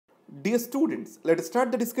Dear students, let us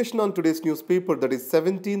start the discussion on today's newspaper, that is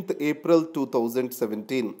 17th April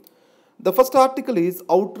 2017. The first article is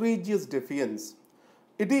Outrageous Defiance.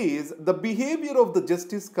 It is the behavior of the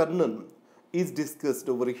Justice Karnan is discussed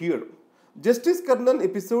over here. Justice Karnan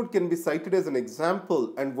episode can be cited as an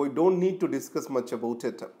example and we don't need to discuss much about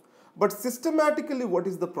it. But systematically, what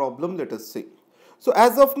is the problem? Let us see. So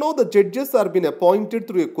as of now, the judges are being appointed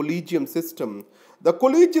through a collegium system. The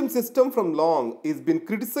collegium system from long is been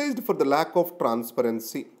criticized for the lack of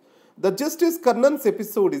transparency. The Justice Karnan's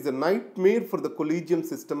episode is a nightmare for the collegium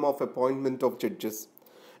system of appointment of judges.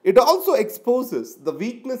 It also exposes the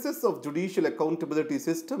weaknesses of judicial accountability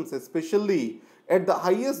systems, especially at the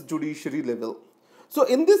highest judiciary level. So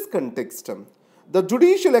in this context, the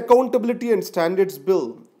Judicial Accountability and Standards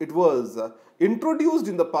Bill, it was introduced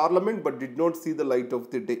in the Parliament but did not see the light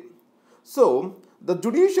of the day. So, the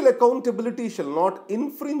judicial accountability shall not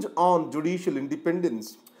infringe on judicial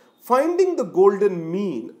independence. Finding the golden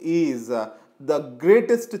mean is the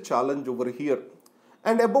greatest challenge over here.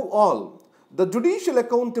 And above all, the judicial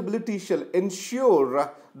accountability shall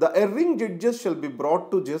ensure the erring judges shall be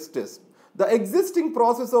brought to justice. The existing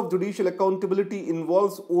process of judicial accountability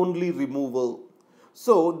involves only removal.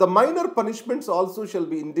 So, the minor punishments also shall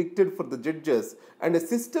be indicted for the judges and a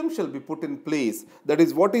system shall be put in place. That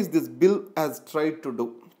is what is this bill has tried to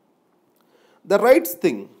do. The rights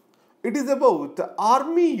thing, it is about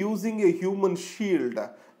army using a human shield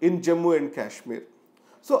in Jammu and Kashmir.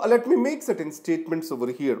 So, let me make certain statements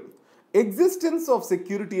over here. Existence of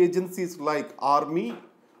security agencies like army,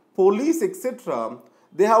 police, etc.,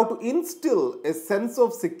 they have to instill a sense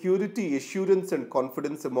of security, assurance and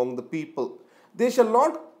confidence among the people. They shall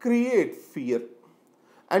not create fear.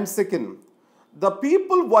 And second, the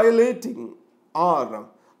people violating or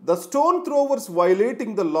the stone throwers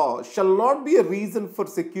violating the law shall not be a reason for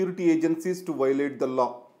security agencies to violate the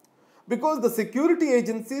law. Because the security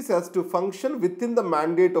agencies has to function within the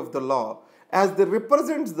mandate of the law as they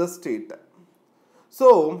represent the state.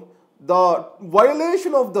 So, the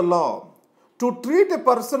violation of the law, to treat a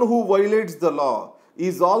person who violates the law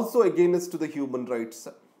is also against the human rights.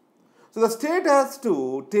 So the state has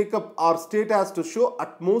to take up, our state has to show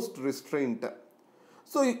utmost restraint.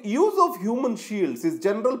 So use of human shields is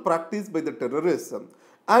general practice by the terrorists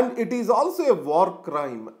and it is also a war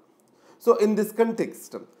crime. So in this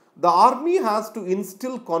context, the army has to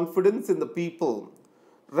instill confidence in the people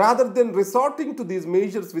rather than resorting to these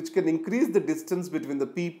measures which can increase the distance between the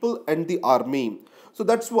people and the army. So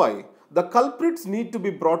that's why the culprits need to be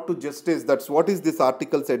brought to justice. That's what is this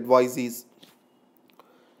article's advice is.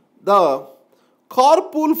 The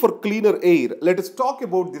carpool for cleaner air. Let us talk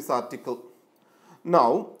about this article.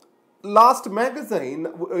 Now, last magazine,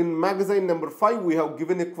 in magazine number 5, we have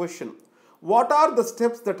given a question. What are the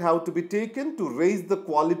steps that have to be taken to raise the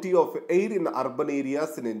quality of air in urban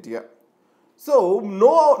areas in India? So,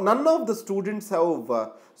 none of the students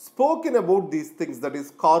have spoken about these things, that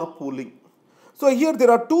is carpooling. So, here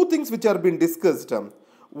there are two things which are being discussed.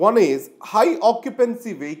 One is high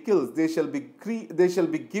occupancy vehicles, they shall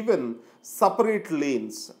be given separate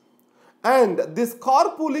lanes. And this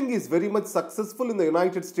carpooling is very much successful in the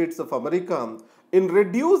United States of America in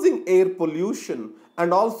reducing air pollution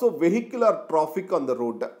and also vehicular traffic on the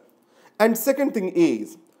road. And second thing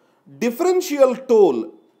is differential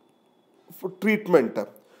toll for treatment.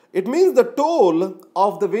 It means the toll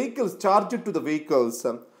of the vehicles charged to the vehicles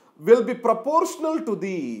will be proportional to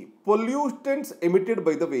the pollutants emitted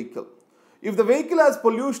by the vehicle. If the vehicle has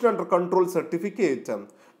pollution under control certificate,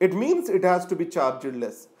 it means it has to be charged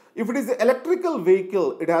less. If it is an electrical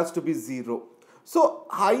vehicle, it has to be zero. So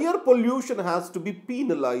higher pollution has to be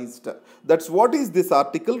penalized. That's what is this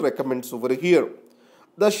article recommends over here.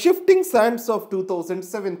 The shifting sands of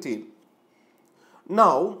 2017.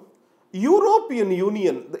 Now, European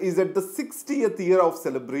Union is at the 60th year of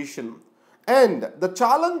celebration. And the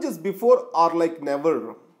challenges before are like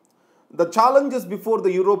never. The challenges before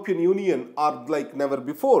the European Union are like never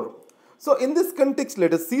before. So in this context,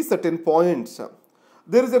 let us see certain points.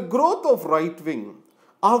 There is a growth of right wing.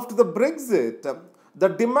 After the Brexit, the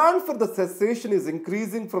demand for the cessation is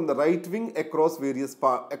increasing from the right wing across various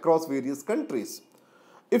countries.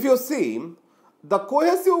 If you see, the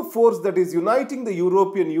cohesive force that is uniting the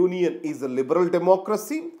European Union is a liberal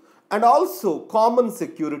democracy and also common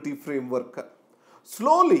security framework.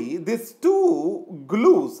 Slowly, these two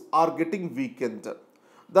glues are getting weakened.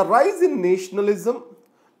 The rise in nationalism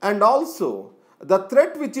and also the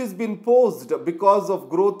threat which is being posed because of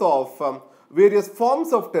growth of various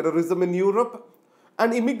forms of terrorism in Europe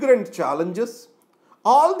and immigrant challenges,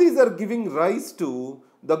 all these are giving rise to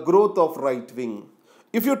the growth of right wing.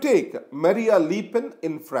 If you take Maria Le Pen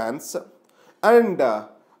in France and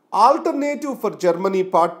Alternative for Germany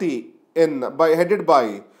party headed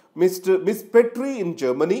by Miss Petri in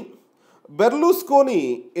Germany,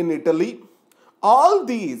 Berlusconi in Italy, all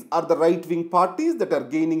these are the right-wing parties that are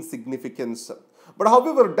gaining significance. But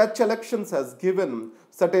however, Dutch elections has given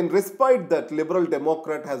certain respite that Liberal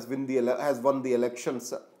Democrat has won the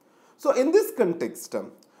elections. So in this context,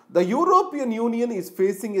 the European Union is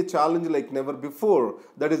facing a challenge like never before.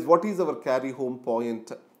 That is what is our carry home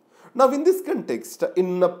point. Now in this context,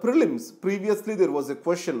 in prelims, previously there was a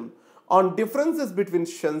question on differences between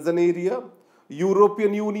Schengen area,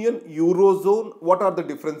 European Union, Eurozone. What are the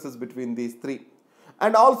differences between these three?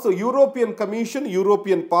 And also European Commission,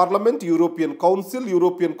 European Parliament, European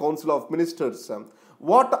Council of Ministers.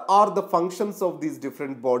 What are the functions of these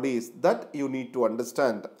different bodies that you need to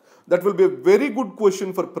understand? That will be a very good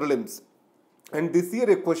question for prelims. And this year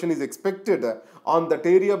a question is expected on that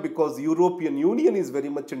area because European Union is very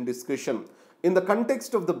much in discussion. In the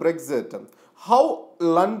context of the Brexit, how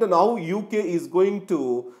UK is going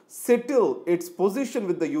to settle its position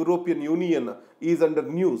with the European Union is under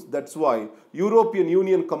news. That's why European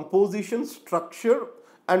Union composition, structure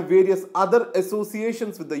and various other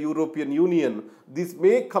associations with the European Union, this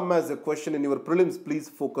may come as a question in your prelims. Please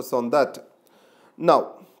focus on that.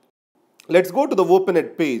 Now, let's go to the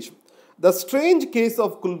open-ed page. The strange case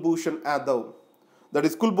of Kulbhushan Yadav, that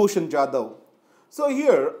is Kulbhushan Jadhav. So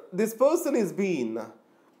here, this person is being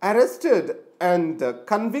arrested and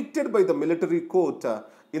convicted by the military court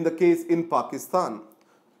in the case in Pakistan.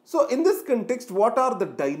 So in this context, what are the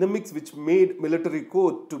dynamics which made military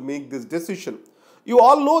court to make this decision? You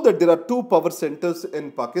all know that there are two power centers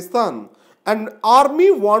in Pakistan and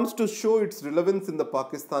army wants to show its relevance in the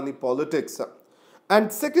Pakistani politics.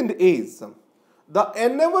 And second is,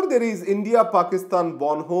 whenever there is India-Pakistan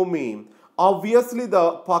bonhomie, obviously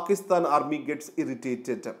the Pakistan army gets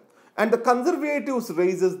irritated and the conservatives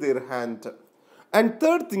raises their hand. And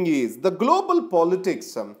third thing is, the global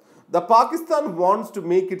politics, the Pakistan wants to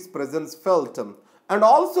make its presence felt and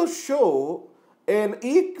also show an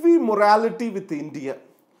equimorality with India.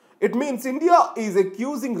 It means India is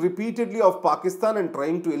accusing repeatedly of Pakistan and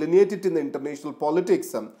trying to alienate it in the international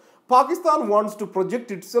politics. Pakistan wants to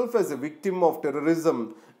project itself as a victim of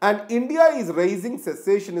terrorism and India is raising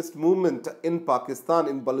cessationist movement in Pakistan,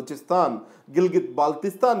 in Balochistan,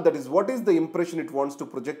 Gilgit-Baltistan. That is what is the impression it wants to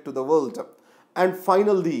project to the world. And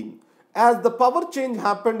finally, as the power change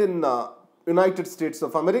happened in United States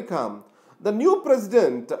of America, the new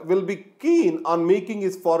president will be keen on making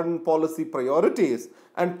his foreign policy priorities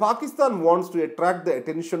and Pakistan wants to attract the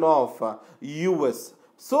attention of US.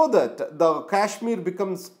 So that the Kashmir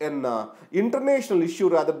becomes an international issue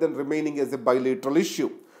rather than remaining as a bilateral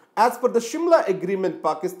issue. As per the Shimla agreement,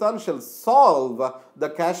 Pakistan shall solve the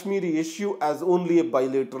Kashmiri issue as only a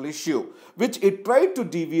bilateral issue, which it tried to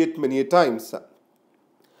deviate many times.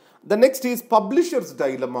 The next is publisher's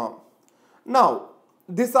dilemma. Now,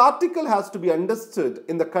 this article has to be understood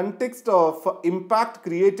in the context of impact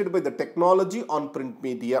created by the technology on print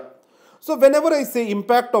media. So, whenever I say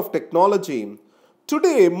impact of technology,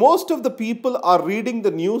 today, most of the people are reading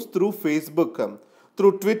the news through Facebook,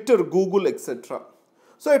 through Twitter, Google, etc.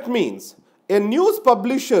 So it means a news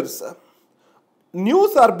publisher's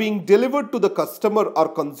news are being delivered to the customer or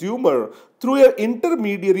consumer through an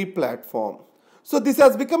intermediary platform. So this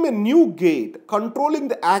has become a new gate controlling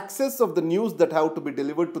the access of the news that have to be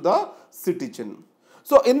delivered to the citizen.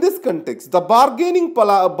 So in this context, the bargaining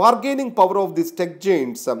power of these tech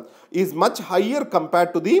giants is much higher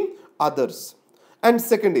compared to the others. And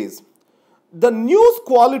second is, the news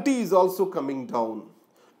quality is also coming down.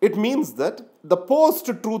 It means that the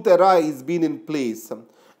post-truth era is being in place.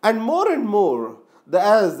 And more,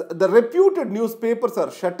 as the reputed newspapers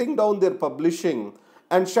are shutting down their publishing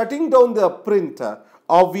and shutting down their print,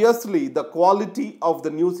 obviously the quality of the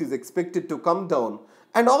news is expected to come down.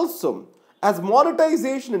 And also, as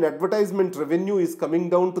monetization and advertisement revenue is coming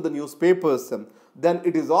down to the newspapers, then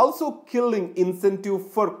it is also killing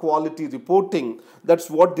incentive for quality reporting. That's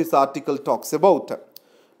what this article talks about.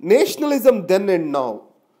 Nationalism then and now.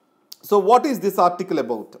 So what is this article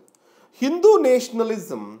about? Hindu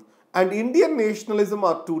nationalism and Indian nationalism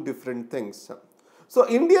are two different things. So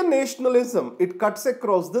Indian nationalism, it cuts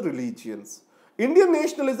across the religions. Indian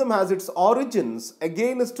nationalism has its origins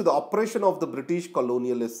against the oppression of the British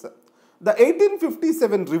colonialists. The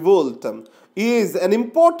 1857 revolt is an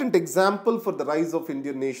important example for the rise of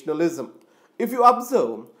Indian nationalism. If you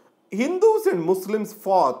observe, Hindus and Muslims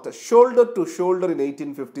fought shoulder to shoulder in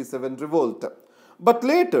 1857 revolt. But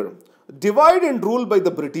later, divide and rule by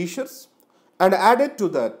the Britishers, and added to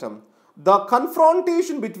that, the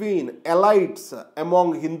confrontation between elites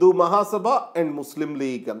among Hindu Mahasabha and Muslim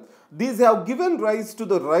League. These have given rise to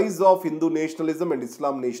the rise of Hindu nationalism and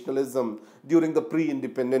Islam nationalism during the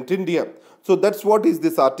pre-independent India. So that's what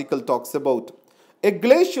this article talks about. A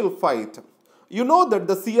glacial fight. You know that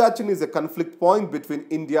the Siachen is a conflict point between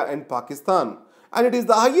India and Pakistan, and it is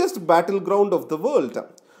the highest battleground of the world.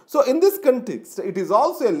 So in this context, it is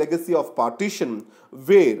also a legacy of partition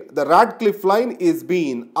where the Radcliffe line is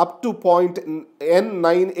being up to point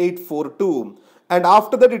N9842, and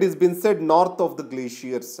after that it has been said north of the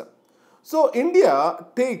glaciers. So India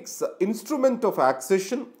takes instrument of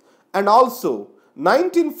accession and also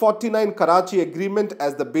 1949 Karachi Agreement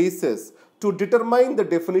as the basis to determine the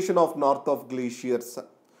definition of north of glaciers.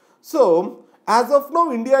 So as of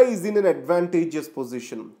now, India is in an advantageous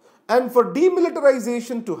position. And for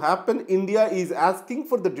demilitarization to happen, India is asking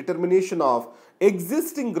for the determination of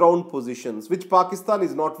existing ground positions, which Pakistan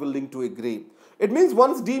is not willing to agree. It means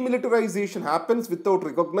once demilitarization happens without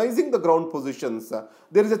recognizing the ground positions,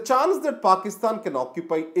 there is a chance that Pakistan can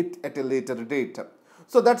occupy it at a later date.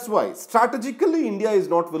 So that's why strategically India is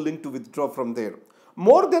not willing to withdraw from there.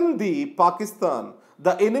 More than the Pakistan,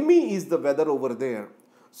 the enemy is the weather over there.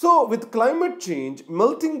 So with climate change,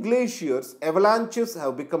 melting glaciers, avalanches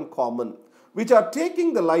have become common, which are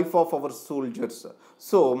taking the life of our soldiers.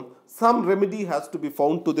 So some remedy has to be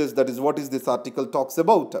found to this. That is what this article talks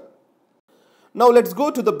about. Now let's go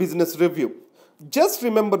to the business review. Just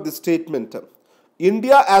remember this statement.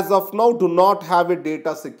 India as of now do not have a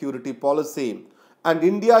data security policy, and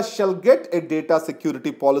India shall get a data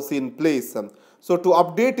security policy in place. So to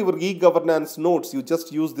update your e-governance notes, you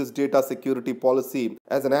just use this data security policy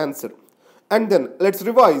as an answer. And then let's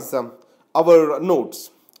revise our notes.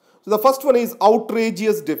 So the first one is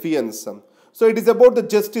outrageous defiance. So it is about the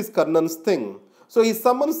Justice Karnan's thing. So he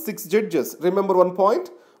summons 6 judges. Remember one point?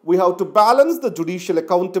 We have to balance the judicial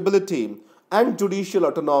accountability and judicial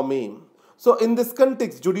autonomy. So in this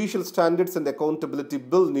context, judicial standards and accountability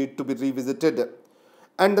bill need to be revisited.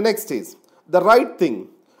 And the next is the right thing.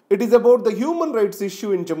 It is about the human rights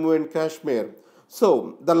issue in Jammu and Kashmir.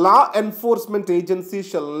 So, the law enforcement agency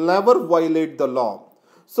shall never violate the law.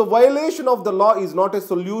 So, violation of the law is not a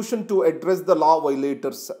solution to address the law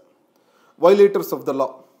violators of the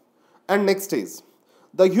law. And next is,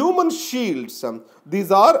 the human shields,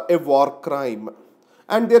 these are a war crime.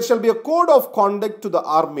 And there shall be a code of conduct to the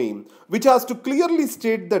army, which has to clearly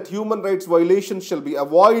state that human rights violations shall be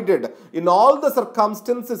avoided in all the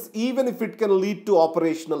circumstances, even if it can lead to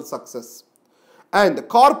operational success. And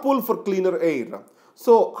carpool for cleaner air.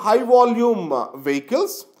 So high volume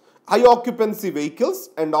vehicles, high occupancy vehicles,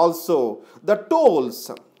 and also the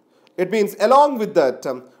tolls. It means along with that,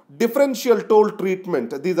 differential toll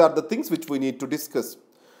treatment. These are the things which we need to discuss.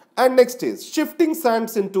 And next is shifting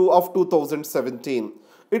sands of 2017.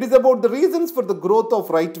 It is about the reasons for the growth of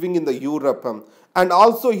right wing in the Europe. And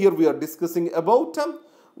also here we are discussing about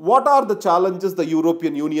what are the challenges the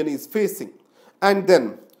European Union is facing. And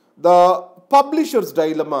then the publisher's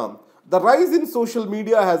dilemma. The rise in social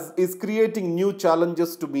media is creating new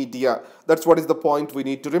challenges to media. That's what is the point we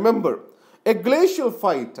need to remember. A glacial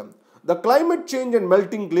fight. The climate change and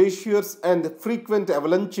melting glaciers and frequent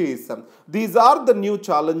avalanches, these are the new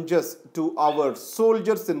challenges to our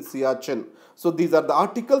soldiers in Siachen. So these are the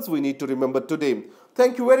articles we need to remember today.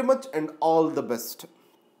 Thank you very much and all the best.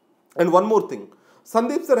 And one more thing,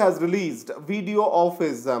 Sandeep sir has released a video of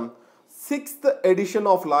his 6th edition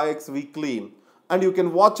of LawX Weekly, and you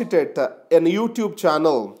can watch it at an YouTube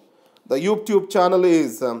channel. The YouTube channel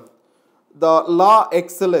is the Law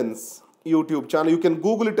Excellence YouTube channel. You can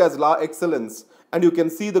Google it as Law Excellence and you can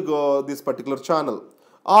see this particular channel.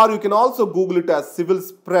 Or you can also Google it as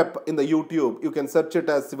Civils Prep in the YouTube. You can search it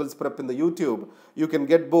as Civils Prep in the YouTube. You can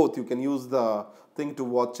get both. You can use the thing to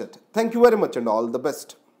watch it. Thank you very much and all the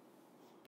best.